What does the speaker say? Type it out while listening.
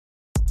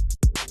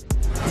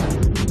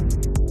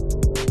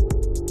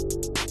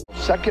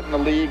second in the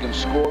league in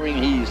scoring.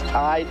 He's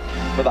tied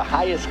for the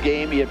highest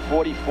game. He had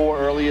 44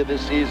 earlier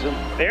this season.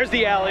 There's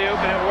the alley-oop,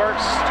 and it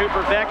works to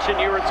perfection.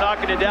 You were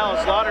talking to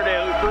Dallas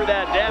Lauderdale, who threw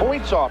that down.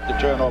 Points off the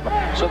turnover.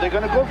 So they're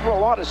going to go for a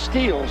lot of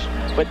steals,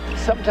 but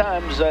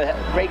sometimes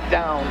break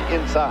down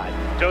inside.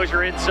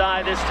 Dozier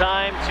inside this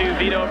time to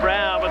Vito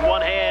Brown with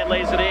one hand,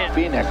 lays it in.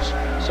 Phoenix.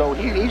 So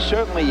he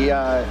certainly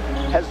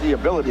has the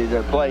ability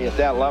to play at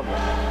that level.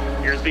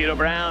 Here's Vito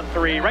Brown,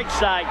 three, right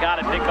side, got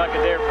it, big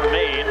bucket there for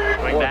Maine.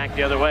 Going back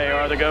the other way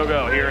are the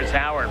Go-Go. Here is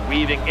Howard,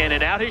 weaving in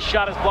and out. His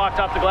shot is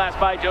blocked off the glass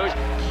by Dozier.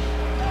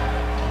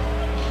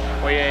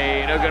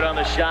 Oye, no good on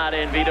the shot,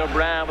 and Vito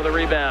Brown with a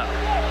rebound.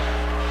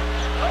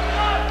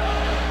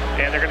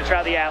 And they're going to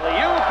try the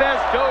alley-oop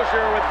as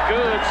Dozier with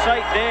good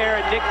sight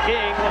there, and Nick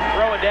King will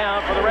throw it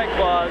down for the Red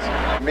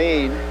Claws.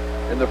 Maine,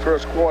 in the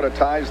first quarter,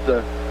 ties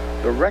the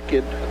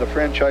record, the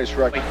franchise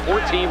record.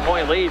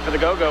 14-point lead for the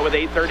Go-Go with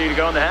 8:30 to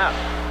go in the half.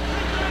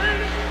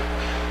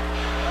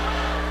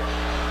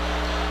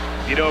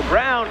 Vito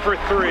Brown for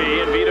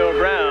three, and Vito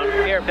Brown,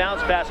 air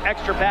bounce pass,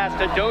 extra pass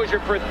to Dozier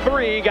for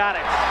three, got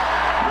it.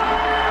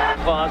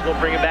 Claus will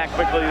bring it back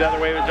quickly the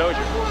other way with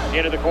Dozier,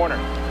 into the corner.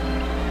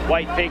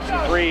 White fakes the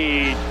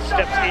three,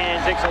 steps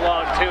in, takes a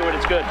long two, and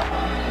it's good.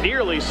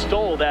 Nearly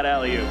stole that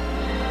alley-oop.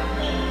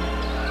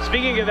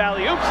 Speaking of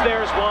alley-oops,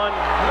 there's one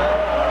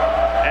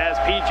as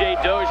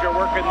P.J. Dozier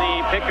working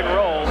the pick and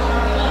roll.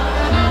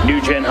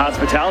 New Gen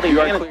Hospitality,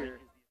 you are clear.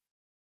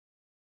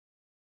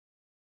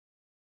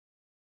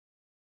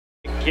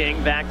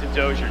 King back to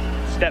Dozier.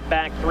 Step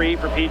back three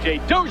for P.J.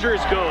 Dozier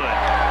is good.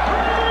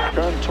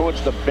 Turned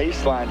towards the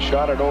baseline,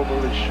 shot it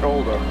over his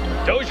shoulder.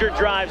 Dozier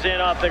drives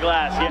in off the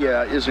glass.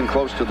 Yeah, isn't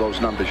close to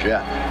those numbers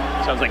yet.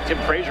 Sounds like Tim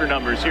Frazier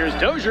numbers. Here's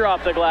Dozier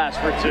off the glass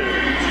for two.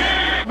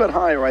 A bit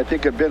higher, I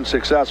think, had been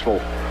successful.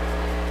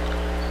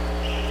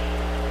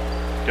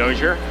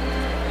 Dozier,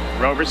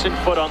 Roberson,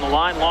 foot on the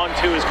line, long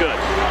two is good.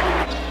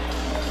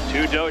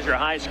 To Dozier,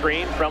 high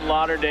screen from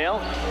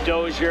Lauderdale.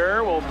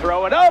 Dozier will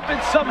throw it up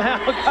and somehow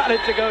got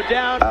it to go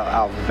down.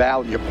 How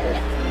valuable.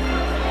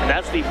 And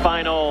that's the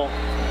final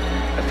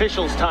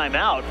officials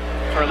timeout,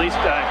 or at least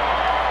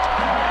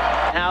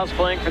House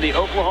playing for the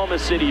Oklahoma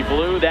City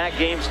Blue. That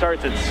game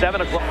starts at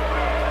 7 o'clock.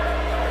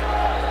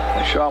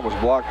 The shot was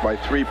blocked by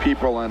three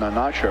people in a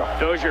nutshell.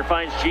 Dozier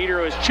finds Jeter,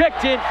 who is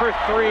checked in for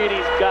three, and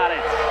he's got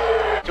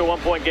it. It's a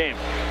one-point game.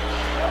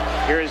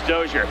 Here is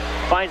Dozier.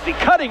 Finds the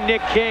cutting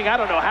Nick King. I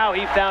don't know how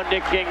he found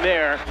Nick King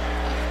there.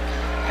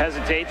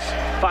 Hesitates.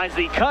 Finds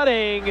the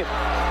cutting.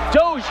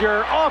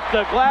 Dozier off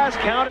the glass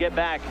count. Get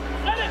back.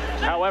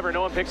 However,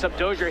 no one picks up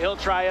Dozier. He'll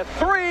try a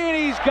three, and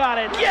he's got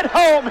it. Get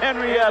home,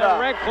 Henrietta.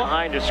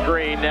 Behind a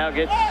screen. Now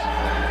gets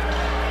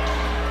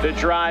the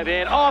drive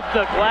in. Off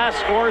the glass,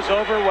 scores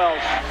over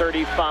Welsh.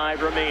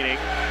 35 remaining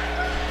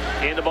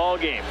in the ball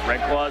game. Red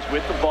Claws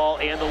with the ball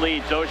and the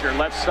lead. Dozier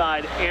left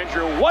side.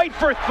 Andrew White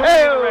for three.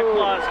 The Red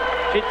Claws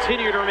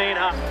continue to remain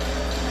hot.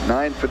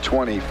 9 for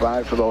 20,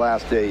 5 for the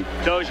last 8.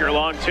 Dozier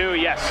long two,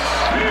 yes.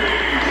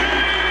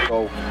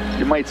 So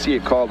you might see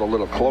it called a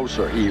little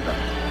closer even.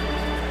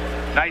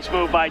 Nice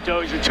move by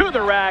Dozier to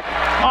the rack,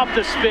 off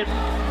the spin.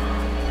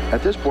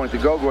 At this point, the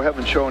Go-Go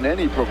haven't shown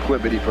any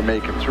proclivity for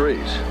making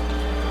threes.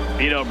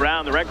 Vito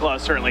Brown, the Red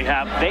Claws certainly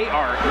have. They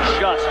are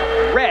just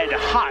red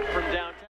hot from downtown.